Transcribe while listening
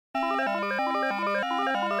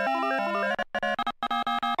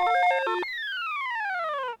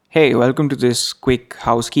Hey, welcome to this quick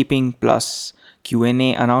housekeeping plus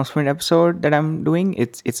Q&A announcement episode that I'm doing.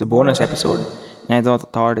 It's a bonus episode, and I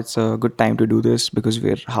thought it's a good time to do this because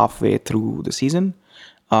we're halfway through the season.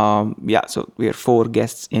 So we're 4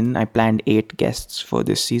 guests in. I planned 8 guests for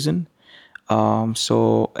this season.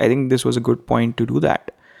 So I think this was a good point to do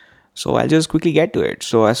that. So I'll just quickly get to it.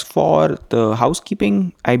 So as for the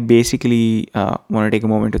housekeeping, I basically want to take a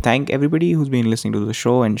moment to thank everybody who's been listening to the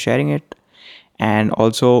show and sharing it, and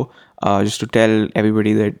also just to tell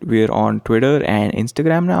everybody that we're on Twitter and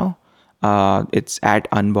Instagram now. It's at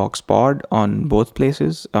unboxpod on both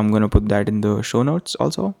places. I'm gonna put that in the show notes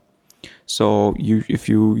also. So if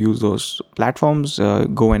you use those platforms,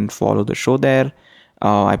 go and follow the show there.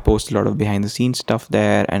 I post a lot of behind the scenes stuff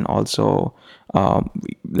there, and also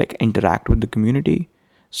like interact with the community.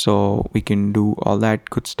 So we can do all that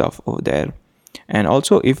good stuff over there. And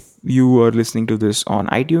also, if you are listening to this on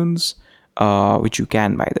iTunes, which you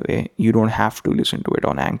can, by the way, you don't have to listen to it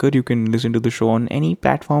on Anchor. You can listen to the show on any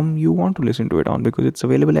platform you want to listen to it on because it's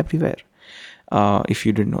available everywhere. If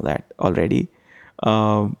you didn't know that already.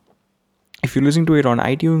 Um if you're listening to it on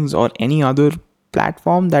iTunes or any other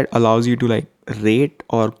platform that allows you to like rate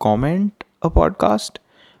or comment a podcast,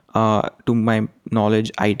 to my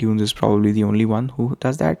knowledge, iTunes is probably the only one who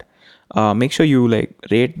does that. Make sure you like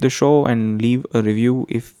rate the show and leave a review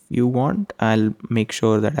if you want. I'll make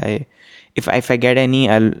sure that if I get any,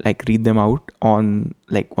 I'll like read them out on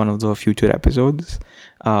like one of the future episodes.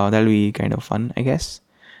 That'll be kind of fun, I guess.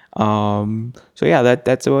 So yeah,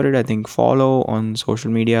 that's about it. I think follow on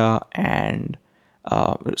social media and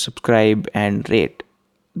subscribe and rate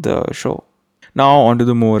the show. Now on to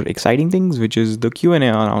the more exciting things, which is the Q&A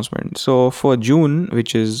announcement. So for June,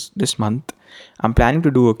 which is this month, I'm planning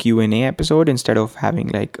to do a Q&A episode instead of having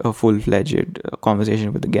like a full-fledged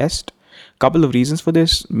conversation with the guest. Couple of reasons for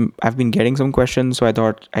this. I've been getting some questions, so I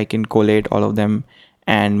thought I can collate all of them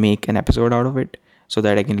and make an episode out of it so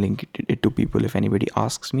that I can link it to people if anybody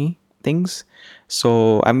asks me things.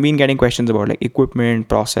 So I've been getting questions about like equipment,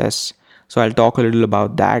 process. So I'll talk a little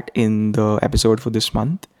about that in the episode for this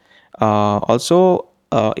month. Also,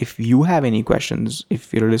 if you have any questions,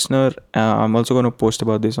 if you're a listener, I'm also going to post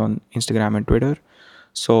about this on Instagram and Twitter.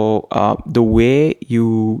 So the way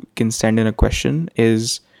you can send in a question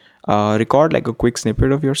is record like a quick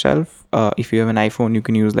snippet of yourself. If you have an iPhone, you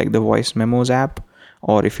can use like the voice memos app,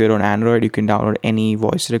 or if you're on Android, you can download any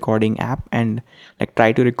voice recording app and like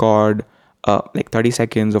try to record like 30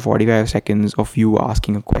 seconds or 45 seconds of you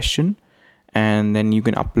asking a question, and then you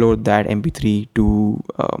can upload that mp3 to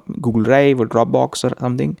Google Drive or Dropbox or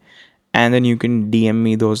something, and then you can DM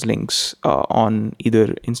me those links on either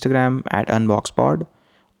Instagram at unboxpod,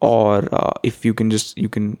 or if you can just you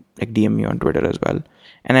can like DM me on Twitter as well,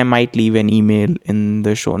 and I might leave an email in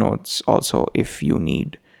the show notes also if you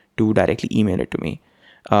need to directly email it to me.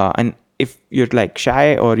 And if you're like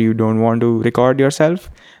shy or you don't want to record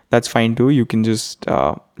yourself, that's fine too. You can just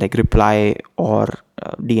like reply or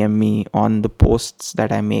DM me on the posts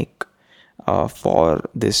that I make for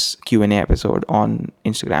this Q&A episode on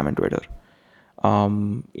Instagram and Twitter.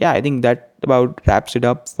 Yeah, I think that about wraps it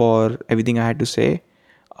up for everything I had to say.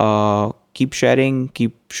 Keep sharing,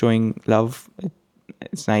 keep showing love.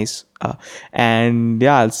 It's nice. And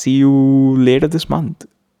yeah, I'll see you later this month.